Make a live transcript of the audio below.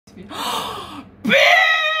Bitch! Ah,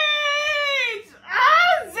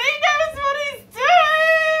 Z knows what he's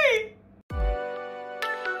doing!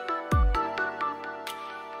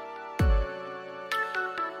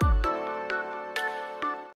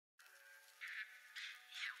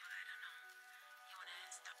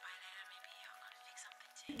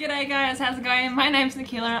 G'day guys, how's it going? My name's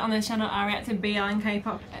Niko. On this channel I react to BL and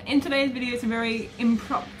K-pop. In today's video it's a very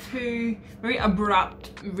impromptu, very abrupt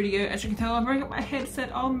video. As you can tell, I've already got my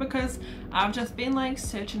headset on because I've just been like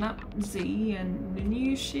searching up Z and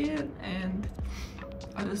Nunew shit, and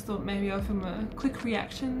I just thought maybe I'll film a quick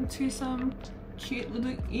reaction to some cute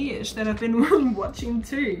little ish that I've been watching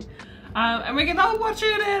too. And we're gonna watch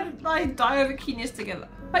it and like die over cuteness together.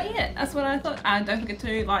 But yeah, that's what I thought. And don't forget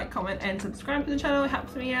to like, comment and subscribe to the channel. It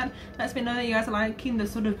helps me out. Lets me know that you guys are liking the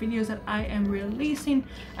sort of videos that I am releasing.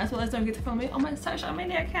 As well as don't forget to follow me on my social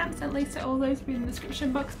media accounts, and links to all those will be in the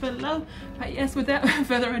description box below. But yes, without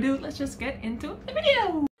further ado, let's just get into the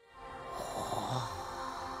video.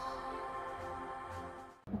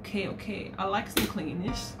 Okay, I like some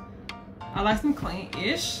clinginess.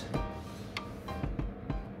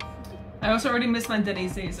 I also already missed my daddy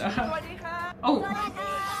Z, so oh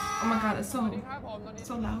my god, it's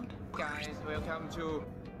so loud. Guys, welcome to.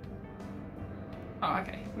 Oh,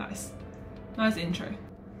 okay, nice intro.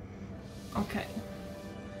 Okay,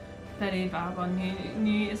 Daddy vibe on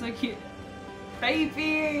Nunew is so cute.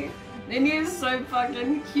 Baby, Nunew is so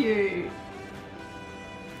fucking cute.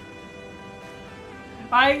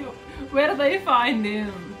 Like, where do they find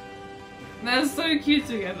him? They're so cute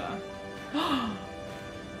together.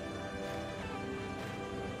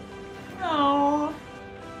 Oh.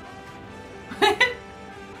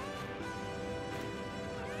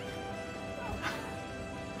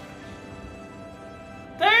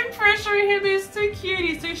 Don't pressure him, he's too cute,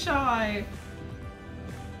 he's too shy.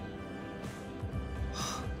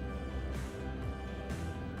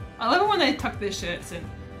 I love it when they tuck their shirts in.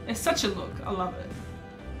 It's such a look, I love it.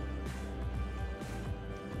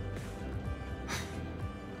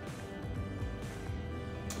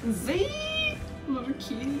 Z! Little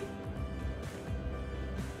cutie.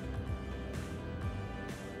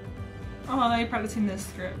 Oh, they're practicing their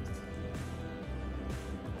script.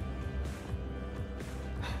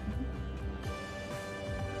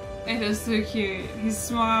 It is so cute. His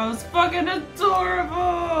smile is fucking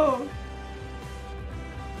adorable!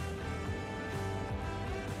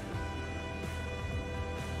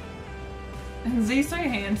 And Z's so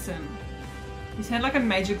handsome. He's had like a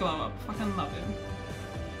major glow up. Fucking love him.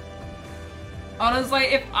 Honestly,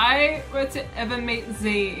 if I were to ever meet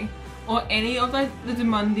Z or any of the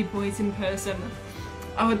Demandi boys in person,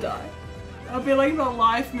 I would die. I'll be like the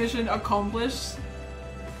life mission accomplished,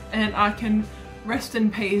 and I can rest in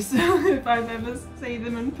peace if I've ever see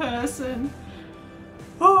them in person.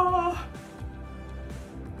 Oh.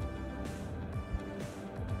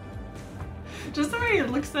 Just the way he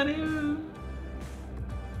looks at him.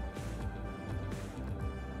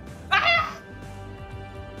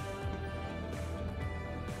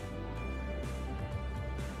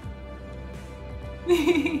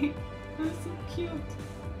 That's so cute.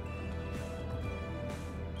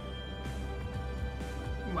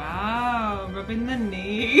 Wow, rubbing the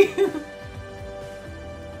knee.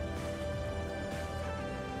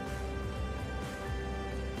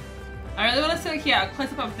 I really want to see like, a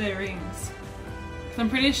close up of their rings. I'm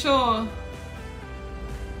pretty sure.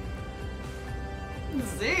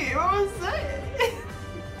 Z, what was that?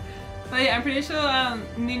 But yeah, I'm pretty sure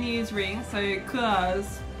Nunew's ring, so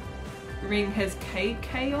Cula's ring has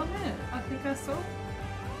KK on it, I think I saw.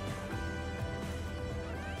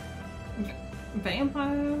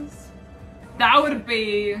 Vampires? That would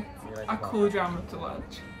be a cool drama to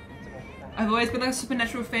watch. I've always been like a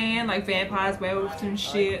supernatural fan, like vampires, werewolves and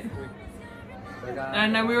shit. And I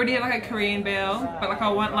know we already have like a Korean BL, but like I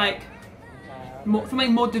want like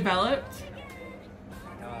something more developed.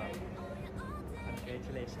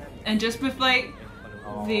 And just with like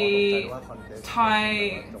the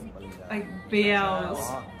Thai like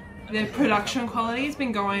BLs, their production quality has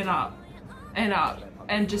been going up and up,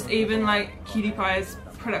 and just even like Cutie Pie's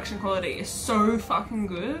production quality is so fucking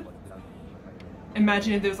good.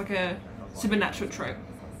 Imagine if there was like a supernatural trope,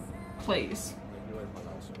 please.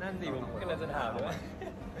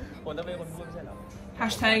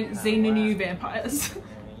 Hashtag ZEENUNEW vampires.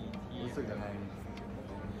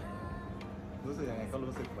 รู้สึกยังไงก็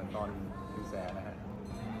รู้สึกเหมือนตอนดูแซนะฮะ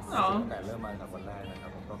ตั้งแต่เริ่มมาจากวันแรกนะครั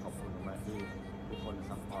บผมก็ขอบคุณมากที่ทุกคน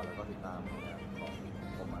ซัพพอร์ตแล้วก็ติดตามผลงานของ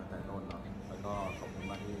ผมมาตั้งแต่ต้นเนาะแล้วก็ขอบคุณ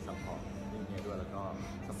มากที่ซัพพอร์ตนี่เนี่ยด้วยแล้วก็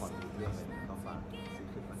ซัพพอร์ตทุกเรื่องเลยก็ฝากซี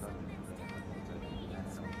คลิปแล้วก็ดูด้วยนะครับผมเจอกันที่หน้าน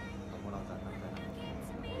ะครับขอบคุณเราจะตั้งใจ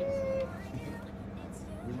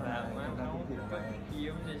ผิดทำไม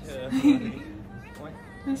ยิ้มเฉยๆโอ๊ย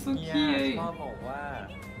That's so เฮีย cute. ชอบบอกว่า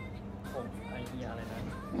ผมไอเฮียอะไรนะ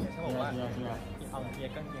เฮียชอบบอกว่าเอาเฮีย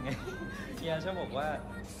ก็ยังไงเฮียชอบบอกว่า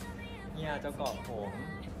เฮียจะเกาะผม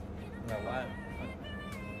แบบว่า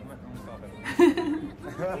มันเกาะแบบ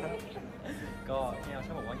ก็เฮียช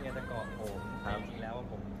อบบอกว่าเฮียจะเกาะผมแต่จริงๆแล้ว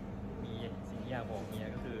ผมมีสิ่งที่อยากบอกเฮีย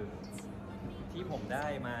ก็คือที่ผมได้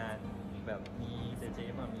มาแบบมีเจ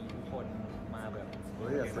มามีทุกคนมาแบบ เฮ้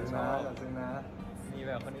ยอย่าซึ้งนะอย่าซึ้งนะ มีแ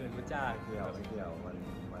บบคนอื่นรู้จัก เกี่ยวไม่เกี่ยวมัน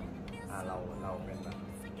เราเป็นแบบ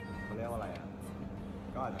เขาเรียกว่าอะไรอ่ะ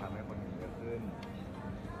ก็อาจจะทำให้คนเห็นเยอะขึ้น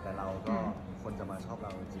แต่เราก็คนจะมาชอบเร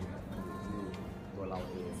าจริงๆมันอยู่ที่ตัวเรา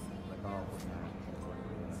เองแล้วก็ผลงานของคน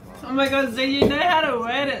อื่นแล้วก็ Oh my god, Zee, you know how to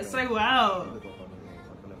wear it so well. คือตัวตนเองค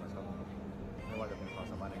นก็เลยมาชอบเราไม่ว่าจะเป็นความ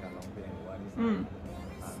สามารถในการร้องเพลงหรือว่านิสัย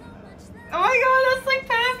ต่างๆ Oh my god, that's like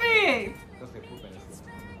perfect. ก็คือพูดไปในสิ่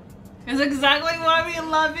ง It's exactly why we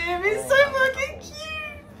love him. He's so fucking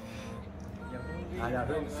cute. อย่าเ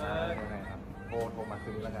พิ่ง ยังไงครับโทรมาคื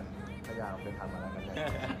นนี้แล้วกันถ้าอยากเป็นทำมาแล้วกัน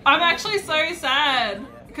I'm actually so sad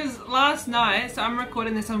because last night, so I'm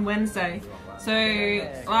recording this on Wednesday. So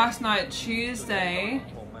last night, Tuesday,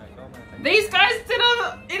 ผมก็มาจาก these guys did an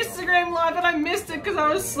Instagram live and I missed it because I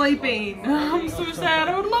was sleeping. I'm so sad.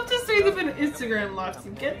 I would love to see them in an Instagram live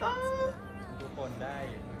together. ทุกคนได้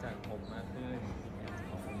รู้จักผมมากขึ้น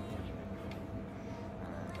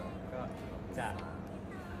ก็จะ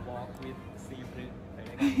walk with ซีบรึไป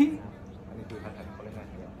ด้วยกันครับ อันนี้คือแฮชแท็กเขาเล่นงาน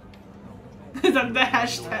เดียว Is that the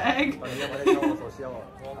hashtag? ตอนนี้ยังไม่ได้เข้าโซเชียล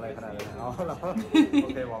อะไรขนาดนั้นอ๋อเหรอโอ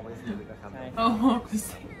เควางไว้สินะครับ Oh, walk with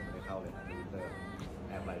Zee. ไม่ได้เข้าเลยนะทวิตเตอร์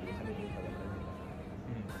แอบไหลดูขั้นนี้เขายังไม่ไ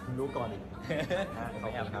ด้รู้ก่อนอีก ไป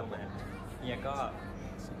แอบดูมาเฮียก็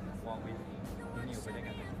walk with Nunew ไปด้วย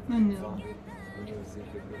กัน ลอง No. นิวซี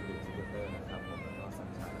ฟิตวิดทวิตเตอร์นะครับผมแล้วก็สัญ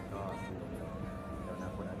ชาติแล้วก็ซีเดียวเดี๋ยวนะ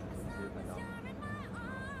คนอาจจะคุ้นชื่อไปแล้ว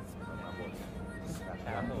มาบนการ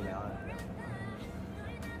ทำอยู่แล้ว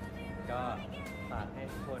ก็ฝากให้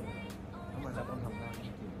ทุกคน ทำไมเราต้องทำหน้าที่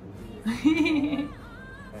กินดูดี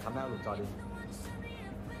ไหนทำหน้าหลุดจอดิ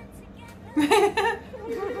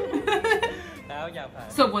แล้วอยากฝาก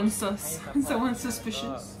Someone's ให้ sus. ซัพพอร์ต Someone's แล้วก็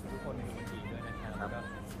suspicious. ทุกคนในทีมด้วยนะครับแล้วก็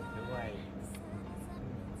ด้วย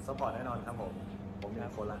ซัพพอร์ตแน่นอนครับผมมี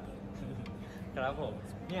คนละ ครับผม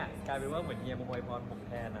เนี่ยกลายเป็นว่าเหมือนเฮียมาอวยพรผมแ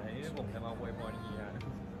ทนนะนี่ผมจะมาอวยพรเฮีย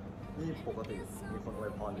นี่ปกติมีคนอว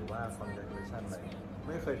ยพรหรือว่า congratulation อะไรไ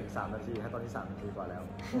ม่เคยถึง3 นาทีให้ตอนนี้3 นาทีกว่าแล้ว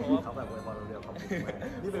เขาแบบอวยพรเร็วๆขอบคุณมาก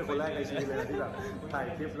นี่เป็นคนแรกในชีวิตเลยนะที่แบบถ่าย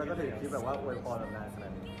คลิปแล้วก็ถึงคลิปแบบว่าอวยพรแบบนานขนา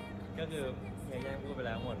ดนี้ ก็คือเฮียแย่งพูดไปแ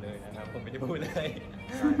ล้วหมดเลยนะครับผมไม่ได้พูดเลย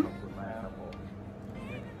ใช่ขอบคุณมากครับผม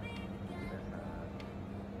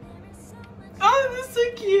Oh, that's so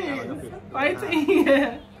cute. Fighting. Yeah.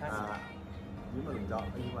 ยิ้มมาหลุมจ๊อบ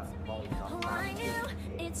ยิ้มอ่ะมองหลุมจ๊อบ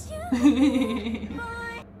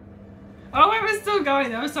Oh wait, we're still going.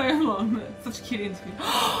 That was so long. Such a cute interview.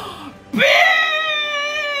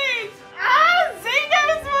 Bitch! Ah, Zee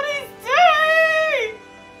knows what he's doing!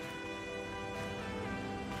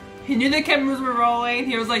 He knew the cameras were rolling.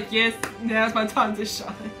 He was like, yes, now's my time to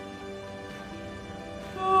shine.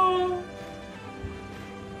 Oh.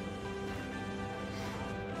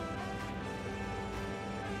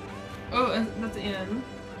 Oh, that's the end.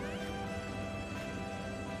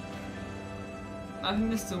 I think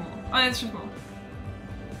there's still more. Oh, yeah, it's just more.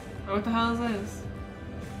 Oh, what the hell is this?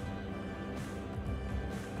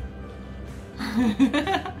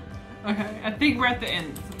 Okay, I think we're at the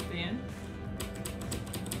end. Is it the end?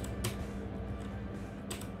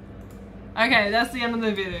 Okay, that's the end of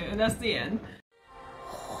the video. That's the end.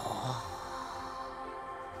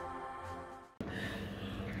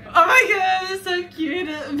 Oh my god, they're so cute.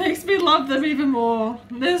 It makes me love them even more.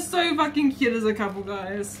 They're so fucking cute as a couple,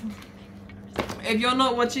 guys. If you're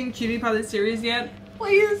not watching Cutie Pilot series yet,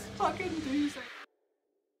 please fucking do so.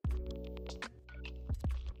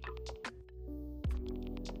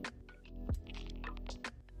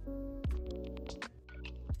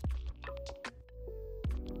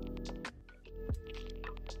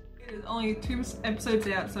 There's only 2 episodes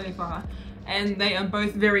out so far, and they are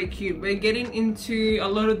both very cute. We're getting into a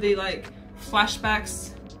lot of the like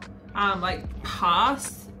flashbacks, like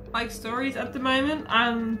past like stories at the moment,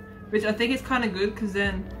 which I think is kind of good because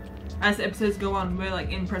then as the episodes go on, we're like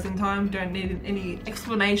in present time, don't need any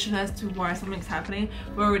explanation as to why something's happening.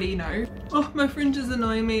 We already know. Oh, my fringe is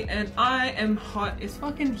annoying me and I am hot. It's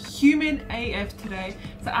fucking humid AF today.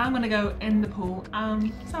 So I'm gonna go in the pool.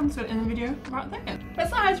 So I'm just gonna end the video right there.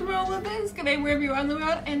 Besides from all of this, good day wherever you are in the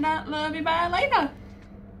world, and I love you, bye later.